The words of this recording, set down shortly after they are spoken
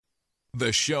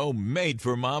The show made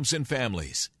for moms and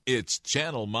families. It's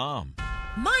Channel Mom.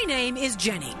 My name is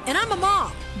Jenny, and I'm a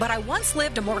mom, but I once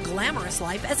lived a more glamorous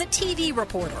life as a TV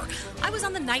reporter. I was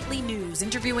on the nightly news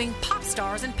interviewing pop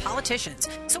stars and politicians.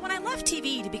 So when I left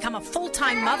TV to become a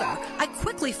full-time mother, I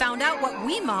quickly found out what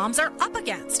we moms are up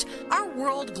against. Our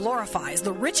world glorifies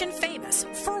the rich and famous.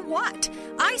 For what?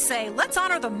 I say let's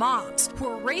honor the moms who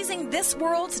are raising this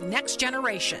world's next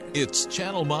generation. It's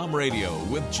Channel Mom Radio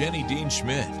with Jenny Dean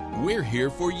Schmidt. We're here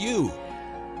for you.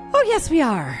 Oh, yes, we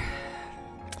are.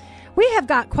 We have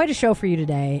got quite a show for you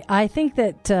today. I think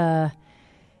that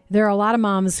there are a lot of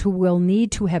moms who will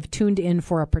need to have tuned in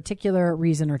for a particular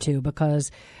reason or two,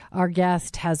 because our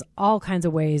guest has all kinds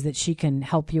of ways that she can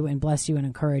help you and bless you and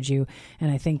encourage you.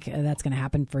 And I think that's going to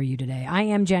happen for you today. I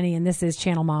am Jenny, and this is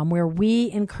Channel Mom, where we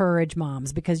encourage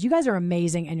moms because you guys are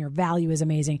amazing and your value is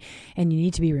amazing, and you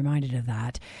need to be reminded of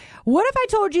that. What if I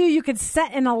told you you could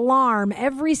set an alarm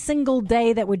every single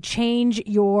day that would change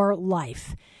your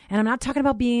life? And I'm not talking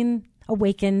about being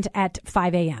awakened at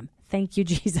 5 a.m. Thank you,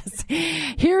 Jesus.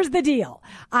 Here's the deal.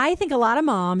 I think a lot of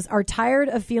moms are tired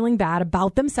of feeling bad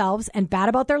about themselves and bad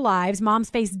about their lives. Moms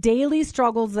face daily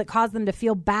struggles that cause them to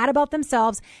feel bad about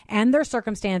themselves and their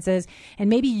circumstances. And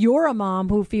maybe you're a mom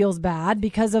who feels bad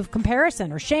because of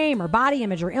comparison or shame or body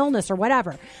image or illness or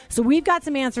whatever. So we've got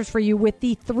some answers for you with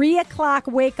the 3 o'clock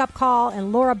wake-up call,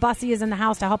 and Laura Bussey is in the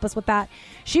house to help us with that.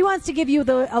 She wants to give you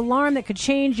the alarm that could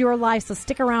change your life, so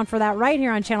stick around for that right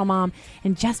here on Channel Mom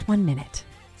in just 1 minute.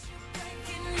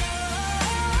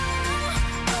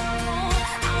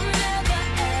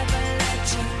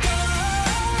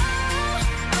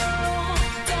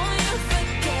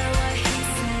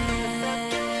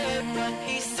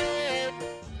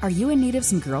 Are you in need of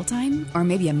some girl time or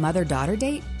maybe a mother-daughter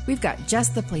date? We've got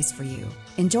just the place for you.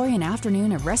 Enjoy an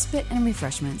afternoon of respite and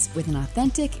refreshments with an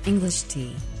authentic English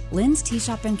tea. Lynn's Tea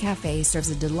Shop and Cafe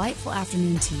serves a delightful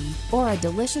afternoon tea or a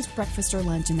delicious breakfast or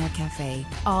lunch in their cafe,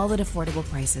 all at affordable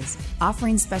prices.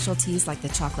 Offering specialties like the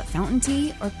chocolate fountain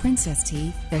tea or princess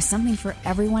tea, there's something for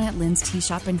everyone at Lynn's Tea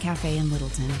Shop and Cafe in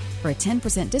Littleton. For a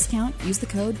 10% discount, use the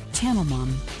code CHANNELMOM.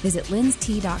 Visit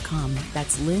lynstea.com.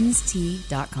 That's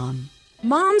lynstea.com.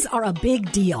 Moms are a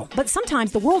big deal, but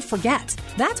sometimes the world forgets.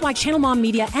 That's why Channel Mom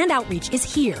Media and Outreach is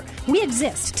here. We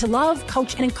exist to love,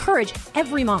 coach, and encourage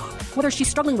every mom, whether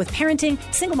she's struggling with parenting,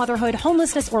 single motherhood,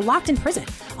 homelessness, or locked in prison.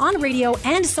 On radio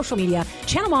and social media,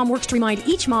 Channel Mom works to remind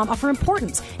each mom of her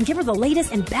importance and give her the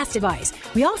latest and best advice.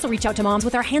 We also reach out to moms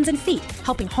with our hands and feet,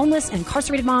 helping homeless and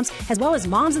incarcerated moms, as well as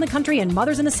moms in the country and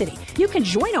mothers in the city. You can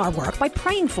join our work by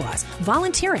praying for us,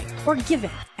 volunteering, or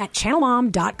giving at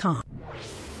channelmom.com.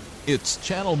 It's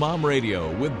Channel Mom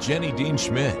Radio with Jenny Dean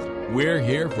Schmidt. We're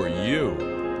here for you.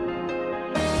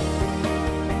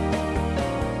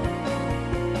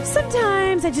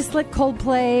 Sometimes I just let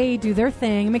Coldplay do their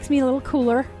thing. It makes me a little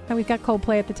cooler that we've got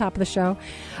Coldplay at the top of the show.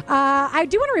 I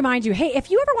do want to remind you, hey, if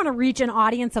you ever want to reach an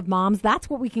audience of moms, that's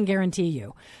what we can guarantee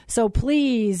you. So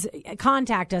please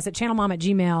contact us at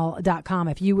channelmom@gmail.com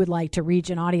if you would like to reach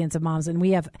an audience of moms. And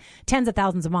we have tens of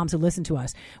thousands of moms who listen to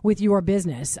us with your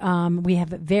business. We have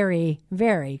very,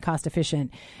 very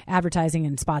cost-efficient advertising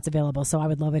and spots available. So I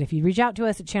would love it if you reach out to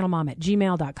us at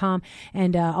channelmom@gmail.com.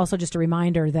 And also just a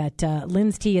reminder that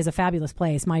Lynn's Tea is a fabulous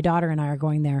place. My daughter and I are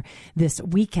going there this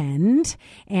weekend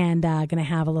and going to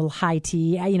have a little high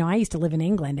tea. I used to live in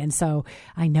England, and so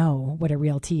I know what a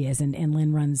real tea is. And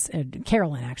Lynn runs,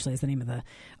 Carolyn actually is the name of the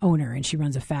owner, and she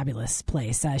runs a fabulous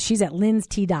place. She's at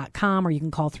lynstea.com, or you can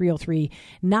call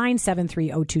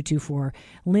 303-973-0224,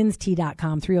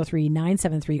 lynstea.com,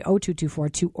 303-973-0224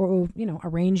 to,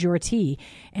 arrange your tea.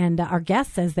 And our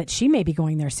guest says that she may be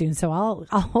going there soon, so I'll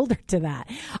hold her to that.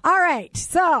 All right,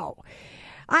 so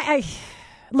every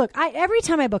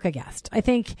time I book a guest, I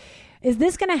think, is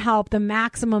this going to help the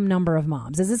maximum number of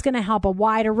moms? Is this going to help a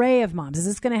wide array of moms? Is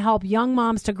this going to help young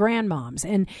moms to grandmoms?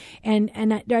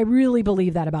 And I really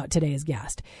believe that about today's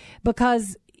guest,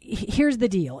 because here's the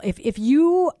deal. If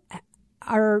you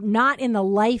are not in the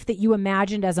life that you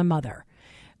imagined as a mother,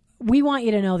 we want you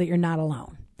to know that you're not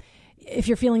alone. If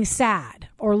you're feeling sad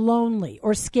or lonely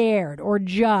or scared or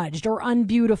judged or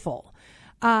unbeautiful,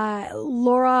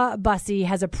 Laura Bussey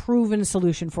has a proven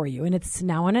solution for you, and it's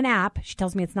now on an app. She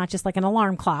tells me it's not just like an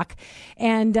alarm clock,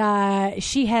 and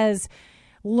she has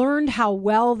learned how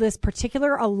well this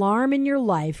particular alarm in your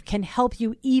life can help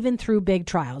you even through big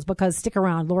trials. Because stick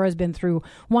around, Laura's been through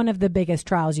one of the biggest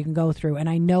trials you can go through. And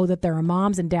I know that there are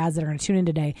moms and dads that are going to tune in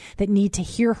today that need to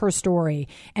hear her story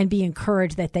and be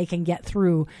encouraged that they can get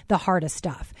through the hardest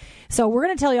stuff. So we're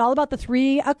going to tell you all about the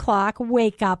 3 o'clock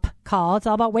wake up call. It's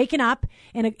all about waking up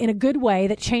in a good way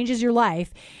that changes your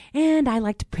life. And I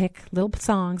like to pick little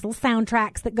songs, little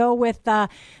soundtracks that go with the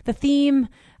theme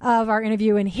of our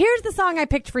interview. And here's the song I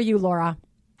picked for you, Laura.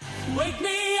 Wake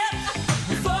me up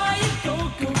before you go.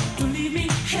 Don't leave me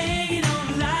hanging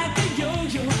on like a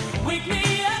yo-yo. Wake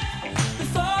me up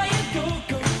before you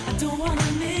go. I don't want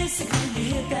to miss it when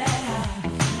you hit that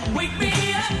high. Wake me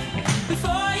up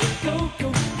before you go.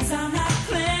 'Cause I'm not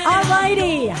playing. All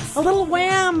righty. A little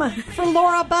wham for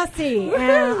Laura Bussey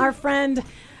and our friend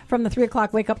from the 3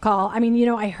 o'clock wake up call. I mean,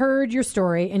 I heard your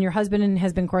story, and your husband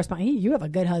has been corresponding. You have a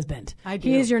good husband. I do.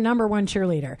 He is your number one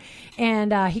cheerleader.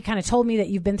 And he kind of told me that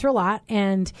you've been through a lot,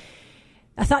 and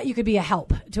I thought you could be a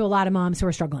help to a lot of moms who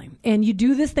are struggling. And you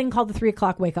do this thing called the 3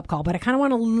 o'clock wake up call, but I kind of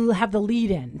want to have the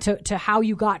lead in to how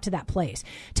you got to that place.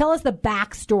 Tell us the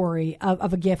backstory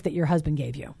of a gift that your husband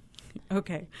gave you.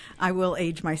 Okay, I will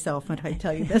age myself when I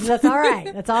tell you this. That's all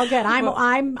right. That's all good.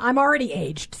 I'm already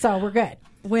aged, so we're good.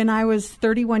 When I was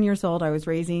 31 years old, I was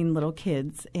raising little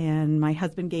kids, and my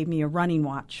husband gave me a running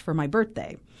watch for my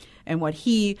birthday. And what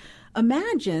he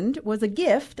imagined was a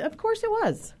gift. Of course it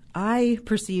was. I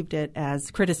perceived it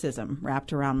as criticism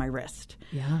wrapped around my wrist.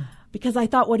 Yeah. Because I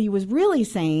thought what he was really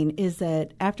saying is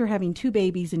that after having 2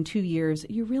 babies in 2 years,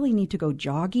 you really need to go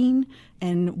jogging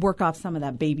and work off some of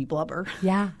that baby blubber.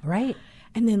 Yeah, right.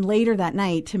 And then later that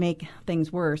night, to make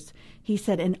things worse, he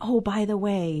said, and oh, by the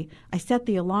way, I set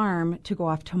the alarm to go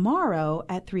off tomorrow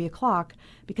at 3 o'clock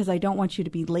because I don't want you to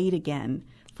be late again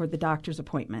for the doctor's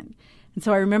appointment. And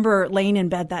so I remember laying in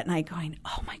bed that night going,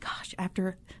 oh my gosh,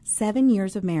 after 7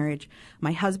 years of marriage,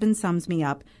 my husband sums me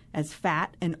up as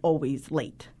fat and always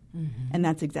late. Mm-hmm. And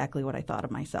that's exactly what I thought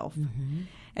of myself. Mm-hmm.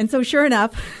 And so sure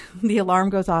enough, the alarm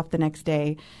goes off the next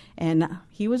day, and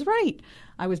he was right.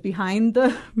 I was behind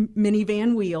the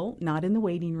minivan wheel, not in the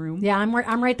waiting room. Yeah,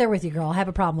 I'm right there with you, girl. I have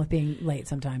a problem with being late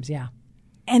sometimes, yeah.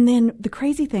 And then the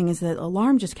crazy thing is that the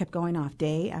alarm just kept going off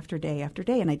day after day after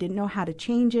day, and I didn't know how to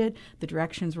change it. The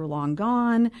directions were long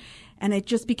gone, and it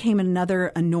just became another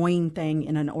annoying thing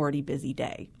in an already busy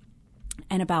day.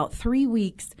 And about 3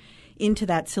 weeks into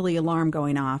that silly alarm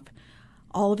going off,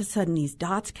 all of a sudden these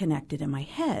dots connected in my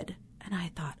head. And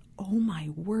I thought, oh my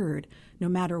word, no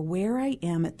matter where I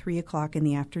am at 3 o'clock in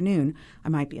the afternoon, I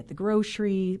might be at the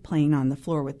grocery, playing on the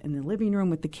floor in the living room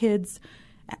with the kids,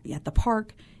 at the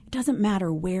park. It doesn't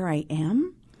matter where I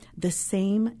am. The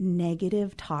same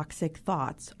negative, toxic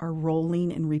thoughts are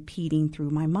rolling and repeating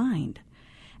through my mind.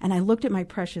 And I looked at my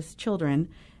precious children.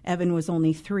 Evan was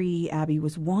only 3, Abby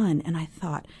was 1, and I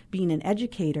thought, being an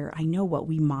educator, I know what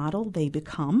we model, they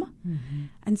become. Mm-hmm.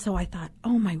 And so I thought,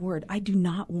 oh my word, I do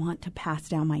not want to pass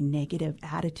down my negative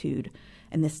attitude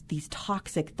and these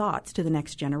toxic thoughts to the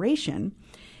next generation.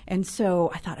 And so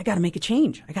I thought, I got to make a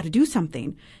change. I got to do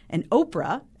something. And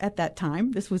Oprah, at that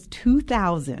time, this was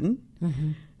 2000,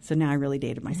 mm-hmm. So now I really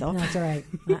dated myself. That's all right.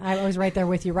 I was right there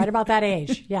with you, right about that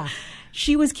age. Yeah.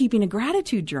 She was keeping a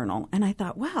gratitude journal. And I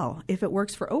thought, well, if it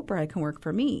works for Oprah, it can work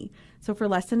for me. So for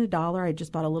less than $1, I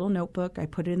just bought a little notebook. I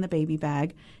put it in the baby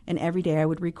bag. And every day I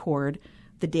would record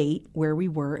the date, where we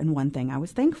were, and one thing I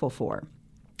was thankful for.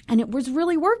 And it was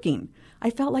really working. I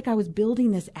felt like I was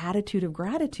building this attitude of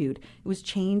gratitude. It was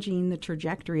changing the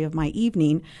trajectory of my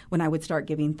evening when I would start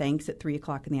giving thanks at 3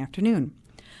 o'clock in the afternoon.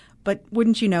 But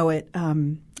wouldn't you know it,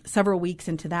 several weeks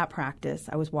into that practice,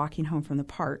 I was walking home from the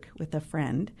park with a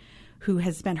friend who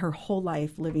has spent her whole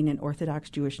life living in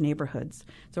Orthodox Jewish neighborhoods.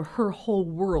 So her whole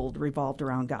world revolved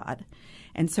around God.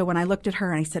 And so when I looked at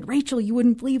her and I said, Rachel, you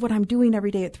wouldn't believe what I'm doing every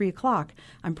day at 3 o'clock.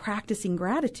 I'm practicing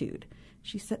gratitude.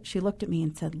 She looked at me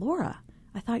and said, Laura,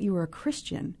 I thought you were a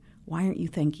Christian. Why aren't you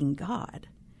thanking God?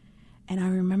 And I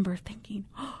remember thinking,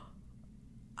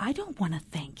 I don't want to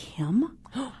thank him.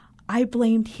 I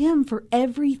blamed him for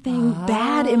everything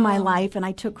bad in my life, and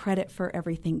I took credit for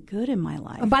everything good in my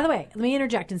life. And by the way, let me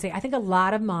interject and say, I think a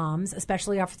lot of moms,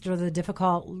 especially after the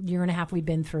difficult 1.5 years we've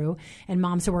been through, and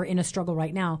moms who are in a struggle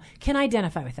right now, can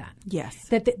identify with that. Yes.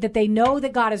 That they know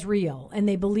that God is real, and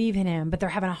they believe in him, but they're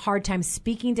having a hard time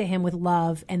speaking to him with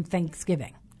love and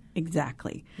thanksgiving.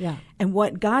 Exactly. Yeah. And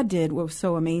what God did, what was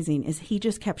so amazing, is he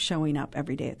just kept showing up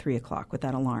every day at 3 o'clock with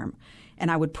that alarm. And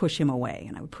I would push him away,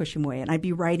 and I would push him away. And I'd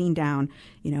be writing down,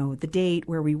 the date,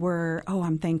 where we were. Oh,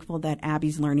 I'm thankful that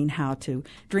Abby's learning how to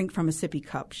drink from a sippy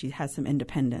cup. She has some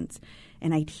independence.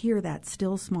 And I'd hear that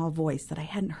still small voice that I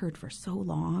hadn't heard for so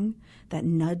long, that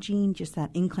nudging, just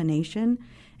that inclination.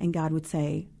 And God would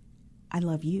say, I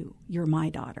love you. You're my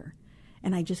daughter.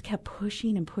 And I just kept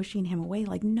pushing and pushing him away,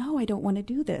 like, no, I don't want to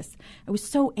do this. I was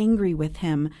so angry with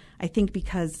him, I think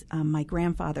because my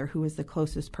grandfather, who was the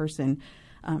closest person,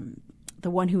 the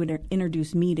one who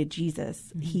introduced me to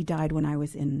Jesus, he died when I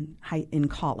was in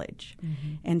college.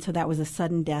 And so that was a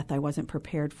sudden death I wasn't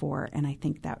prepared for, and I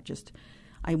think that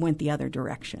I went the other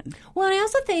direction. Well, and I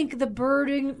also think the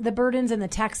burdens and the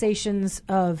taxations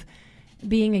of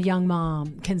being a young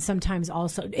mom can sometimes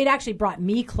also, it actually brought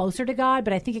me closer to God,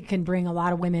 but I think it can bring a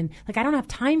lot of women, like, I don't have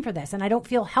time for this, and I don't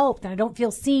feel helped, and I don't feel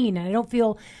seen, and I don't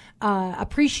feel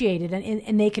appreciated,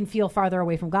 and they can feel farther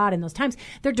away from God in those times.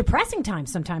 They're depressing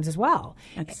times sometimes as well.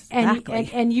 Exactly.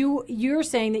 And you're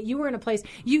saying that you were in a place,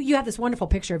 you have this wonderful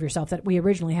picture of yourself that we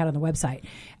originally had on the website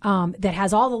that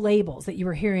has all the labels that you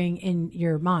were hearing in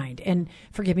your mind. And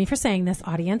forgive me for saying this,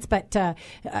 audience, but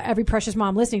every precious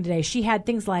mom listening today, she had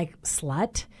things like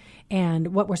slut,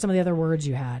 and what were some of the other words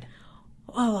you had?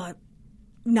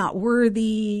 Not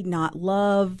worthy, not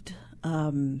loved,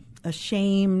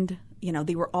 ashamed.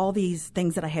 They were all these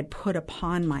things that I had put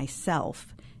upon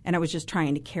myself, and I was just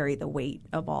trying to carry the weight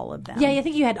of all of them. Yeah, I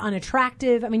think you had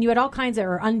unattractive. I mean, you had all kinds of,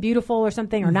 or unbeautiful or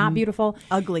something, or not beautiful.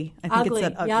 Ugly. I think it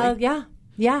said ugly.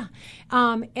 Yeah.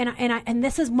 And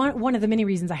this is one of the many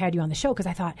reasons I had you on the show, because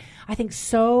I think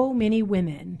so many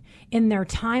women in their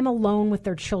time alone with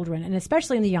their children, and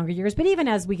especially in the younger years, but even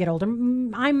as we get older,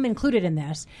 I'm included in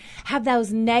this, have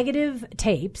those negative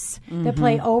tapes that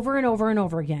play over and over and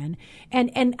over again.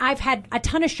 And I've had a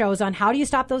ton of shows on how do you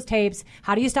stop those tapes?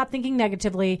 How do you stop thinking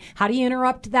negatively? How do you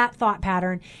interrupt that thought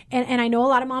pattern? And I know a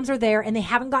lot of moms are there and they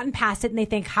haven't gotten past it, and they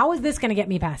think, how is this going to get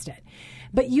me past it?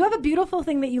 But you have a beautiful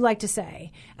thing that you like to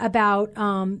say about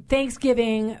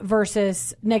Thanksgiving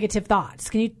versus negative thoughts.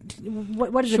 Can you?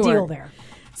 What is the deal there?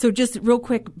 So just real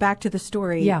quick, back to the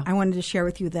story. Yeah. I wanted to share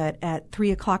with you that at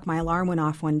 3 o'clock, my alarm went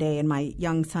off one day, and my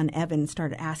young son, Evan,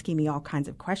 started asking me all kinds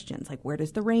of questions, like, where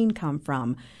does the rain come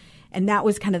from? And that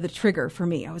was kind of the trigger for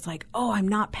me. I was like, oh, I'm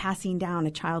not passing down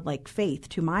a childlike faith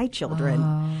to my children.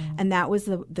 And that was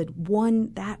that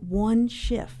one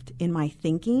shift in my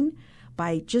thinking,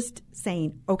 by just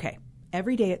saying, okay,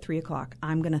 every day at 3 o'clock,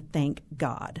 I'm going to thank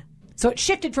God. So it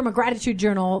shifted from a gratitude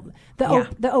journal, the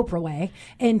Oprah way,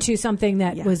 into something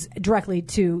that was directly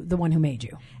to the one who made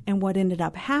you. And what ended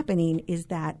up happening is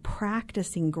that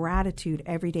practicing gratitude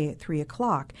every day at 3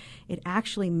 o'clock, it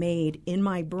actually made in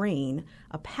my brain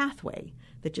a pathway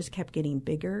that just kept getting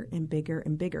bigger and bigger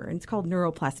and bigger. And it's called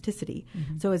neuroplasticity.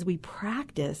 So as we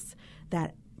practice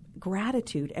that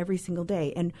gratitude every single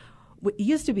day, and it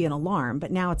used to be an alarm, but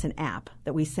now it's an app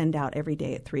that we send out every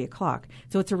day at 3 o'clock.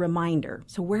 So it's a reminder.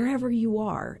 So wherever you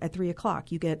are at 3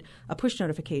 o'clock, you get a push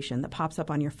notification that pops up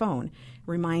on your phone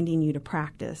reminding you to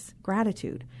practice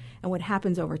gratitude. And what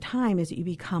happens over time is that you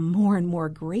become more and more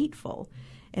grateful.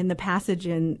 In the passage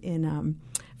in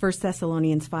 1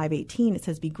 Thessalonians 5:18, it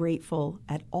says, be grateful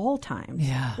at all times.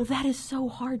 Yeah. Well, that is so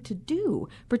hard to do,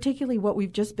 particularly what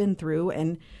we've just been through,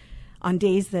 and on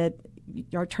days that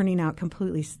are turning out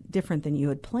completely different than you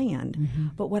had planned.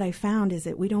 But what I found is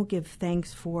that we don't give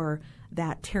thanks for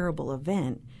that terrible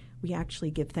event. We actually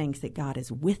give thanks that God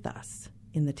is with us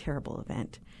in the terrible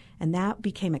event. And that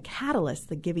became a catalyst.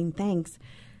 The giving thanks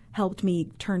helped me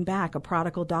turn back, a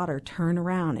prodigal daughter, turn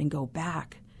around and go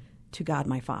back to God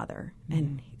my Father,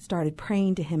 and started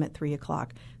praying to him at 3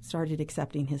 o'clock, started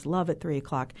accepting his love at 3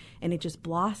 o'clock, and it just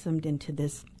blossomed into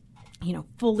this,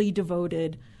 fully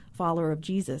devoted follower of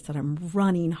Jesus, that I'm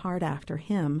running hard after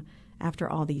him after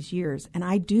all these years. And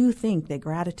I do think that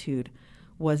gratitude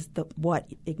was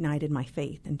what ignited my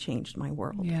faith and changed my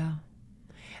world. Yeah.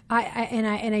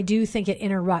 I do think it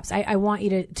interrupts. I want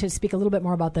you to speak a little bit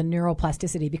more about the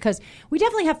neuroplasticity, because we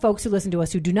definitely have folks who listen to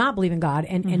us who do not believe in God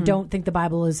and don't think the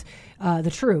Bible is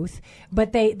the truth,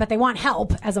 but they want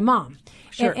help as a mom.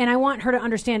 Sure. And I want her to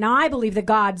understand. Now, I believe that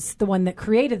God's the one that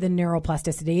created the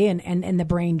neuroplasticity and the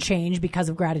brain change because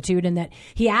of gratitude, and that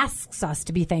he asks us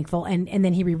to be thankful, and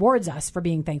then he rewards us for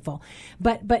being thankful.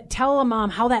 But tell a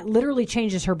mom how that literally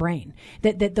changes her brain,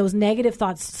 that those negative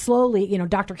thoughts slowly,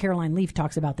 Dr. Caroline Leaf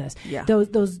talks about this. Yeah.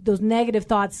 Those negative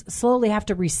thoughts slowly have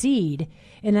to recede,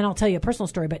 and then I'll tell you a personal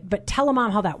story, but tell a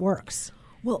mom how that works.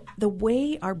 Well, the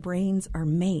way our brains are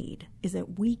made is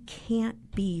that we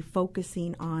can't be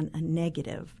focusing on a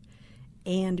negative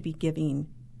and be giving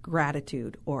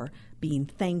gratitude or being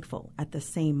thankful at the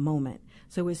same moment.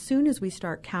 So as soon as we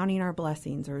start counting our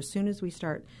blessings, or as soon as we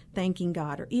start thanking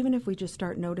God, or even if we just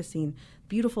start noticing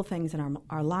beautiful things in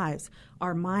our lives,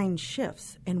 our mind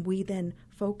shifts, and we then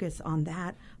focus on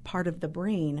that part of the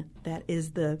brain that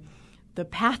is the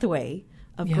pathway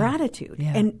of gratitude.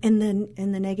 Yeah. And then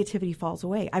the negativity falls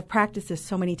away. I've practiced this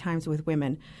so many times with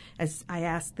women as I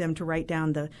ask them to write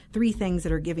down the 3 things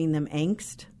that are giving them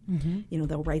angst. Mm-hmm.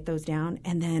 They'll write those down,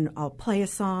 and then I'll play a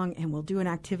song and we'll do an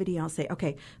activity. I'll say,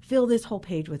 okay, fill this whole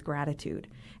page with gratitude.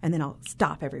 And then I'll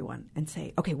stop everyone and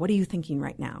say, okay, what are you thinking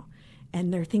right now?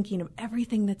 And they're thinking of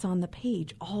everything that's on the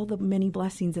page, all the many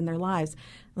blessings in their lives.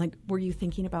 Like, were you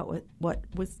thinking about what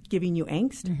was giving you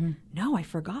angst? Mm-hmm. No, I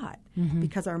forgot,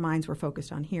 because our minds were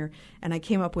focused on here. And I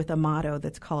came up with a motto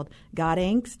that's called, got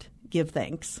angst, give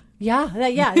thanks.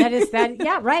 That is that.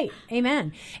 Yeah, right.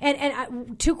 Amen.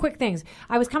 And 2 quick things.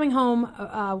 I was coming home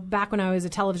back when I was a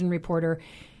television reporter,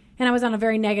 and I was on a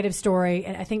very negative story,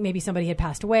 and I think maybe somebody had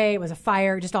passed away. It was a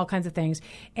fire, just all kinds of things.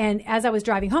 And as I was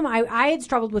driving home, I had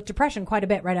struggled with depression quite a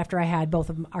bit right after I had both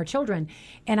of our children.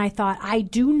 And I thought, I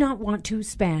do not want to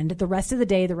spend the rest of the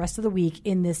day, the rest of the week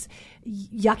in this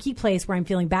yucky place where I'm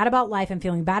feeling bad about life, I'm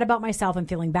feeling bad about myself, I'm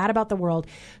feeling bad about the world.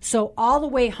 So all the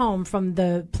way home from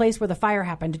the place where the fire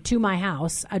happened to my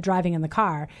house, driving in the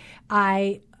car,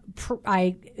 I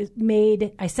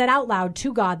said out loud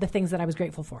to God the things that I was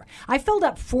grateful for. I filled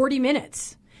up 40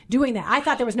 minutes doing that. I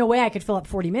thought there was no way I could fill up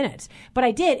 40 minutes, but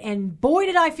I did. And boy,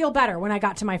 did I feel better when I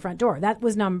got to my front door. That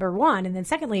was number one. And then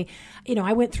secondly,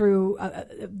 I went through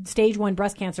stage 1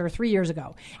 breast cancer 3 years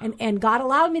ago, and God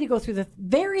allowed me to go through the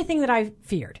very thing that I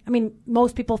feared. I mean,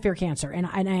 most people fear cancer, and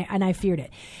I feared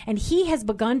it. And He has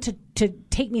begun to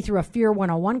take me through a Fear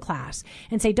 101 class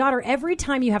and say, daughter, every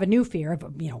time you have a new fear of,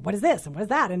 what is this and what is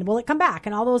that, and will it come back,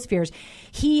 and all those fears,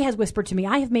 He has whispered to me,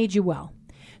 I have made you well.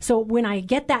 So when I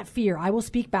get that fear, I will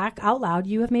speak back out loud,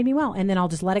 you have made me well, and then I'll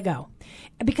just let it go.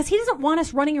 Because He doesn't want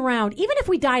us running around, even if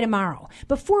we die tomorrow,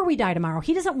 before we die tomorrow,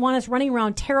 He doesn't want us running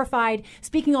around terrified,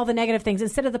 speaking all the negative things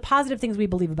instead of the positive things we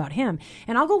believe about Him.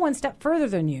 And I'll go one step further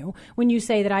than you when you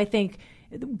say that I think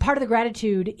part of the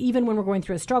gratitude, even when we're going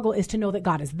through a struggle, is to know that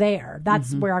God is there.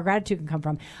 That's where our gratitude can come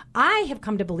from. I have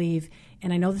come to believe,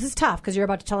 and I know this is tough because you're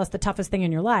about to tell us the toughest thing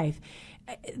in your life,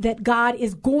 that God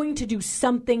is going to do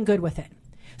something good with it.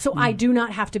 So I do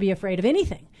not have to be afraid of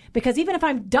anything, because even if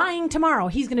I'm dying tomorrow,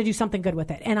 He's going to do something good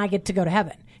with it, and I get to go to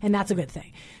heaven, and that's a good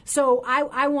thing. So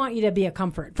I want you to be a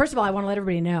comfort. First of all, I want to let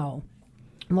everybody know,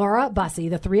 Laura Bussey,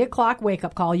 the 3 o'clock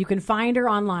wake-up call. You can find her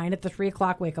online at the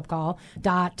 3o'clockwakeup.com.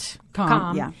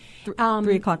 Yeah,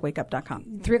 3o'clockwakeup.com.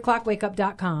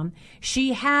 3o'clockwakeup.com.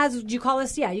 She has, you call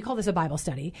this a Bible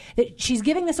study. She's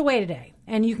giving this away today.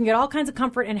 And you can get all kinds of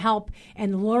comfort and help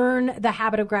and learn the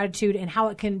habit of gratitude and how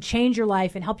it can change your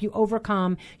life and help you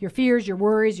overcome your fears, your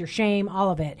worries, your shame,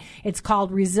 all of it. It's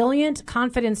called Resilient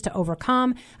Confidence to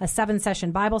Overcome, a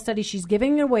 7-session Bible study. She's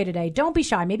giving it away today. Don't be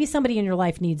shy. Maybe somebody in your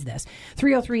life needs this.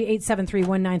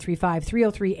 303-873-1935,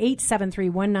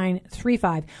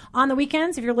 303-873-1935. On the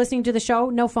weekends, if you're listening to the show,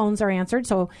 no phones are answered.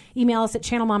 So email us at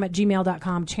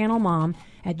channelmom@gmail.com,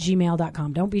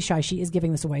 channelmom@gmail.com. Don't be shy. She is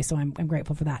giving this away, so I'm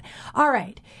grateful for that. All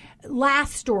right.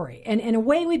 Last story. And in a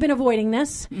way, we've been avoiding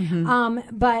this,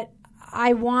 but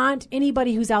I want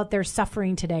anybody who's out there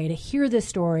suffering today to hear this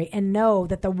story and know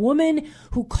that the woman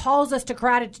who calls us to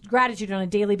gratitude on a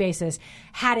daily basis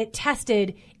had it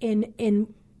tested in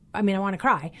I want to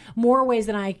cry, more ways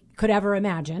than I could ever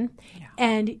imagine. Yeah.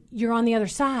 And you're on the other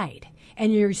side.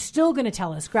 And you're still going to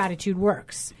tell us gratitude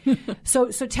works.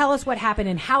 So tell us what happened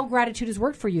and how gratitude has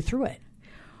worked for you through it.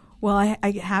 Well,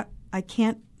 I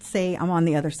can't say I'm on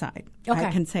the other side. Okay.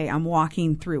 I can say I'm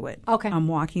walking through it. Okay. I'm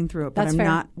walking through it, but That's I'm fair.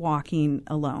 not walking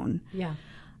alone. Yeah.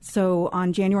 So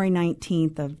on January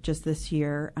 19th of just this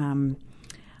year,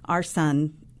 our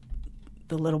son,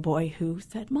 the little boy who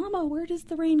said, "Mama, where does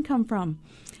the rain come from?"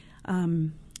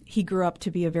 He grew up to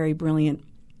be a very brilliant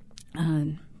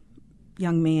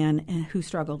young man who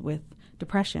struggled with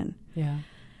depression. Yeah.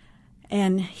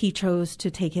 And he chose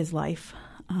to take his life.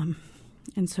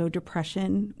 And so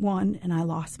depression won, and I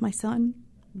lost my son.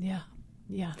 Yeah.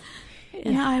 Yeah.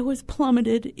 And I was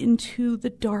plummeted into the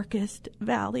darkest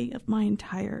valley of my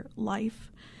entire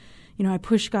life. I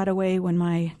pushed God away when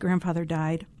my grandfather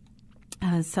died,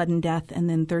 sudden death, and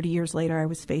then 30 years later I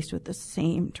was faced with the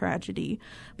same tragedy.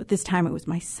 But this time it was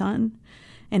my son.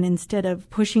 And instead of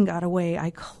pushing God away, I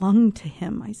clung to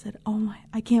Him. I said,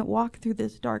 I can't walk through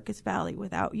this darkest valley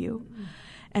without you. Mm-hmm.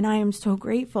 And I am so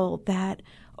grateful that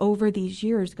over these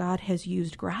years, God has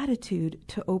used gratitude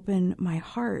to open my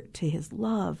heart to His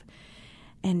love.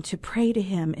 and to pray to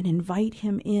him and invite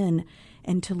him in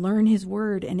and to learn his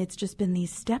word. And it's just been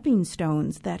these stepping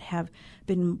stones that have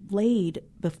been laid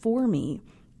before me.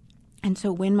 And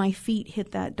so when my feet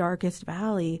hit that darkest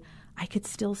valley, I could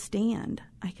still stand.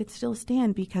 I could still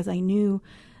stand because I knew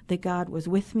that God was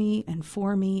with me and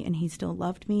for me, and he still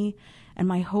loved me. And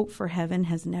my hope for heaven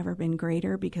has never been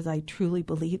greater, because I truly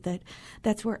believe that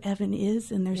that's where heaven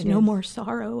is, and there's no more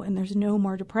sorrow, and there's no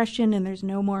more depression, and there's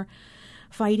no more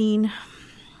fighting.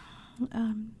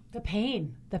 The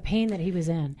pain that he was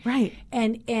in. Right.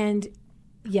 And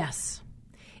yes.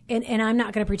 And I'm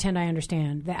not going to pretend I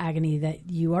understand the agony that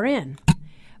you are in,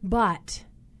 but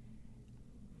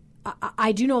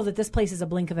I do know that this place is a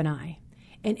blink of an eye.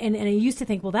 And I used to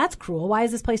think, well, that's cruel. Why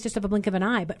is this place just a blink of an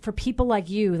eye? But for people like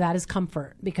you, that is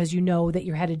comfort, because you know that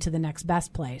you're headed to the next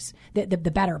best place, the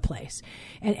better place,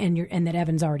 and that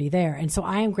Evan's already there. And so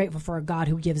I am grateful for a God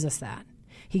who gives us that.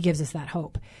 He gives us that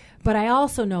hope. But I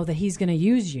also know that he's going to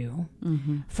use you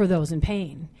for those in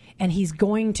pain, and he's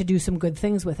going to do some good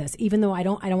things with us. Even though I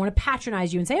don't want to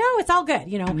patronize you and say, "Oh, it's all good."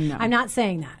 No. I'm not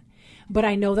saying that, but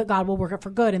I know that God will work it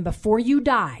for good. And before you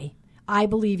die, I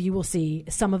believe you will see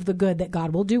some of the good that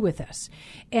God will do with this.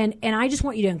 And I just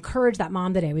want you to encourage that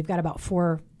mom today. We've got about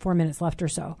four minutes left or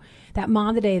so. That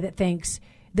mom today that thinks,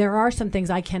 there are some things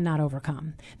I cannot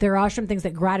overcome. There are some things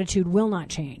that gratitude will not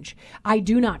change. I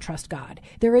do not trust God.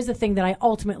 There is a thing that I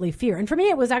ultimately fear. And for me,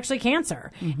 it was actually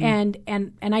cancer. And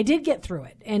I did get through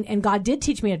it. And God did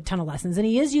teach me a ton of lessons, and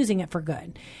he is using it for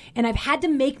good. And I've had to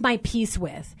make my peace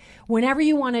with, whenever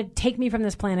you want to take me from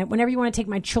this planet, whenever you want to take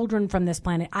my children from this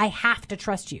planet, I have to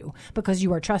trust you, because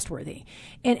you are trustworthy.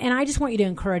 And I just want you to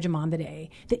encourage a mom today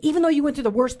that even though you went through the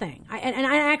worst thing,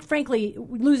 frankly,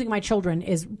 losing my children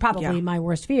is probably my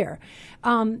worst fear.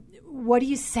 What do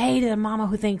you say to the mama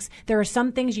who thinks there are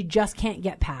some things you just can't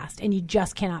get past, and you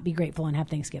just cannot be grateful and have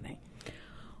Thanksgiving?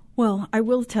 Well, I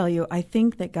will tell you, I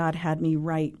think that God had me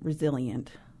right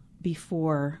resilient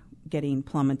before getting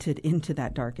plummeted into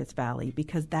that darkest valley,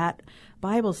 because that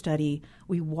Bible study,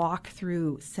 we walk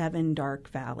through 7 dark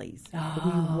valleys.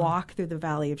 We walk through the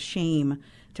valley of shame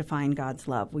to find God's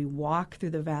love. We walk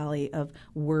through the valley of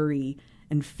worry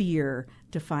and fear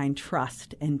to find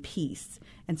trust and peace.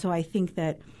 And so I think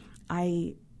that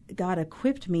God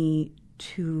equipped me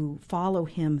to follow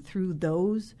him through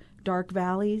those dark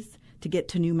valleys to get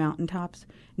to new mountaintops,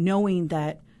 knowing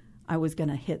that I was going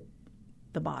to hit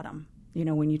the bottom.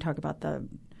 When you talk about the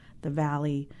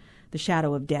valley, the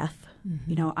shadow of death,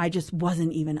 I just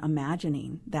wasn't even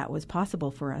imagining that was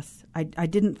possible for us. I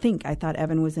didn't think. I thought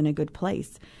Evan was in a good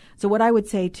place. So what I would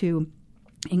say to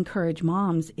encourage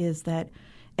moms is that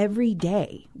every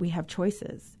day we have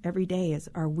choices. Every day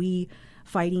are we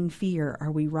fighting fear?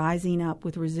 Are we rising up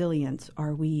with resilience?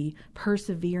 Are we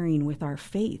persevering with our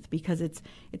faith? Because it's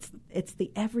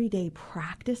the everyday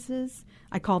practices.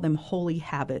 I call them holy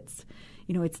habits.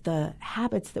 It's the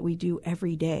habits that we do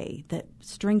every day that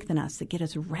strengthen us, that get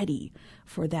us ready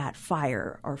for that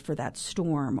fire or for that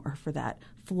storm or for that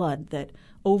flood that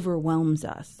overwhelms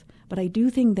us. But I do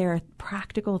think there are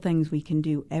practical things we can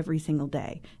do every single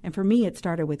day. And for me, it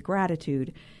started with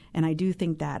gratitude. And I do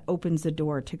think that opens the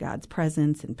door to God's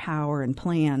presence and power and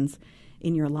plans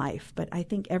in your life. But I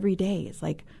think every day is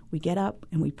like we get up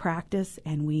and we practice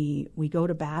and we go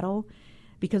to battle,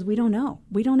 because we don't know.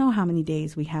 We don't know how many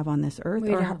days we have on this earth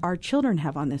or our children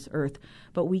have on this earth.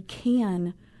 But we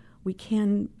can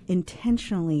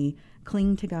intentionally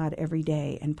cling to God every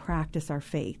day and practice our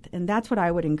faith. And that's what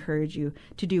I would encourage you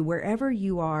to do. Wherever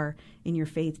you are in your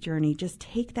faith journey, just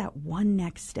take that one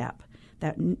next step,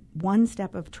 that one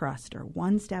step of trust, or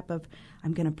one step of,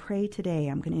 I'm going to pray today.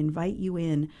 I'm going to invite you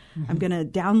in. I'm going to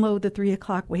download the 3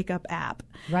 o'clock wake up app,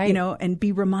 and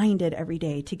be reminded every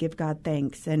day to give God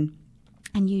thanks.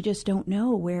 And you just don't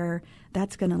know where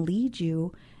that's going to lead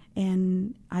you.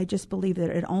 And I just believe that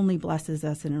it only blesses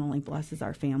us and it only blesses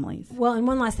our families. Well, and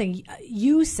one last thing.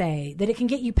 You say that it can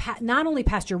get you not only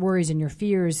past your worries and your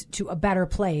fears to a better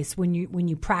place when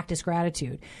you practice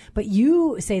gratitude, but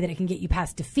you say that it can get you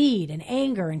past defeat and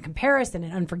anger and comparison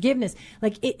and unforgiveness.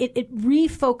 Like it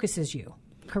refocuses you,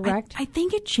 correct? I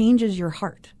think it changes your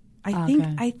heart.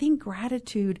 I think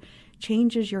gratitude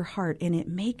changes your heart, and it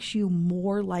makes you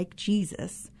more like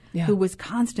Jesus, who was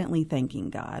constantly thanking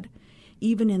God,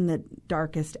 even in the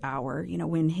darkest hour.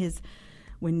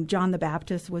 When John the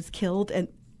Baptist was killed, and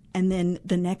then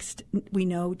the next, we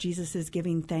know Jesus is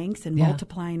giving thanks and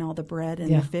multiplying all the bread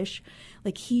and the fish.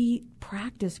 Like, he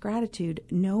practiced gratitude,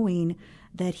 knowing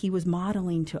that he was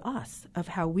modeling to us of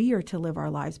how we are to live our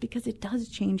lives, because it does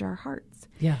change our hearts.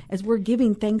 Yeah. As we're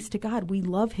giving thanks to God, we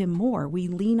love him more. We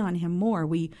lean on him more.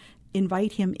 We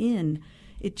invite him in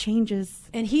it changes.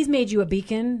 And he's made you a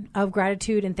beacon of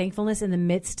gratitude and thankfulness in the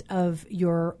midst of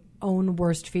your own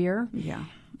worst fear. Yeah.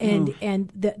 And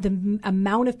the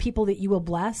amount of people that you will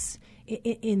bless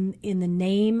in the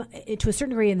name, to a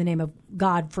certain degree, in the name of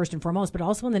God first and foremost, but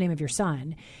also in the name of your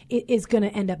son, it is going to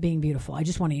end up being beautiful. I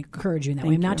just want to encourage you in that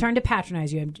way. I'm not trying to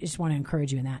patronize you. I just want to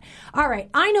encourage you in that. All right.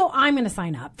 I know I'm going to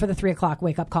sign up for the 3 o'clock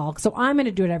wake up call. So I'm going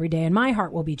to do it every day and my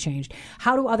heart will be changed.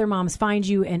 How do other moms find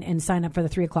you and sign up for the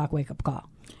 3 o'clock wake up call?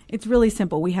 It's really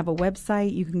simple. We have a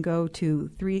website. You can go to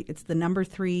it's the number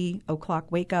 3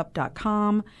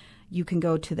 o'clockwakeup.com. You can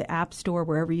go to the App Store,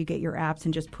 wherever you get your apps,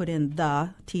 and just put in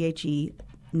the THE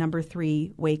number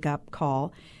 3 wake up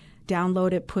call.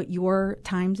 Download it, put your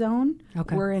time zone.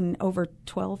 Okay. We're in over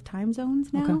 12 time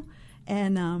zones now. Okay.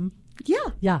 And yeah.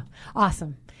 Yeah.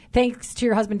 Awesome. Thanks to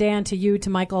your husband, Dan, to you, to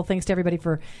Michael. Thanks to everybody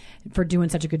for doing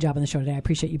such a good job on the show today. I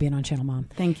appreciate you being on Channel Mom.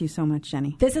 Thank you so much,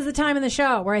 Jenny. This is the time in the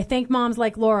show where I thank moms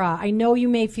like Laura. I know you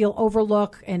may feel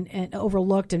overlooked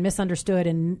and misunderstood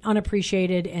and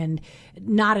unappreciated and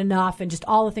not enough and just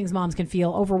all the things moms can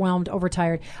feel, overwhelmed,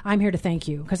 overtired. I'm here to thank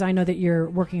you because I know that you're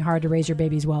working hard to raise your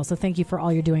babies well. So thank you for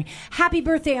all you're doing. Happy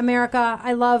birthday, America.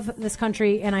 I love this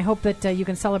country and I hope that you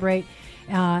can celebrate.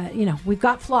 We've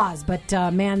got flaws, but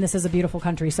man, this is a beautiful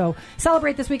country. So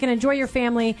celebrate this weekend. Enjoy your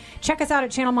family. Check us out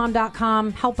at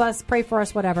channelmom.com. Help us, pray for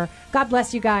us, whatever. God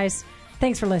bless you guys.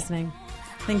 Thanks for listening.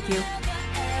 Thank you.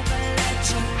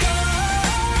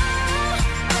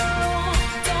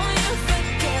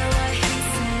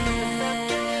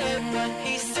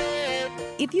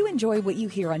 If you enjoy what you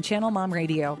hear on Channel Mom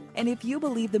Radio, and if you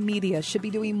believe the media should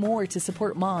be doing more to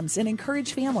support moms and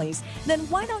encourage families, then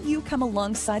why don't you come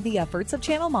alongside the efforts of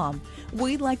Channel Mom?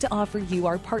 We'd like to offer you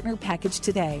our partner package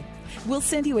today. We'll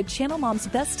send you a Channel Mom's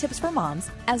Best Tips for Moms,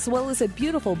 as well as a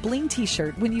beautiful bling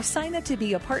t-shirt when you sign up to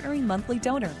be a partnering monthly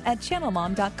donor at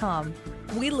channelmom.com.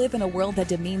 We live in a world that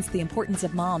demeans the importance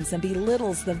of moms and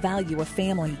belittles the value of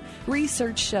family.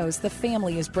 Research shows the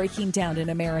family is breaking down in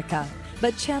America.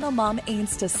 But Channel Mom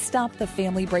aims to stop the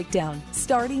family breakdown,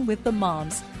 starting with the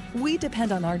moms. We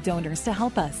depend on our donors to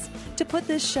help us, to put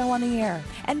this show on the air,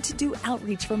 and to do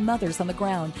outreach for mothers on the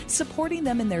ground, supporting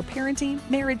them in their parenting,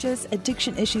 marriages,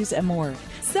 addiction issues, and more.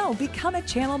 So become a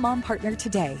Channel Mom partner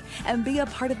today and be a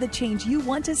part of the change you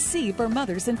want to see for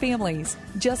mothers and families.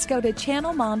 Just go to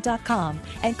channelmom.com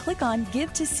and click on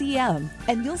Give to CM,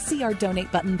 and you'll see our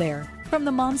donate button there. From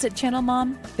the moms at Channel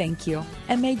Mom, thank you.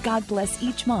 And may God bless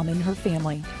each mom and her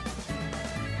family.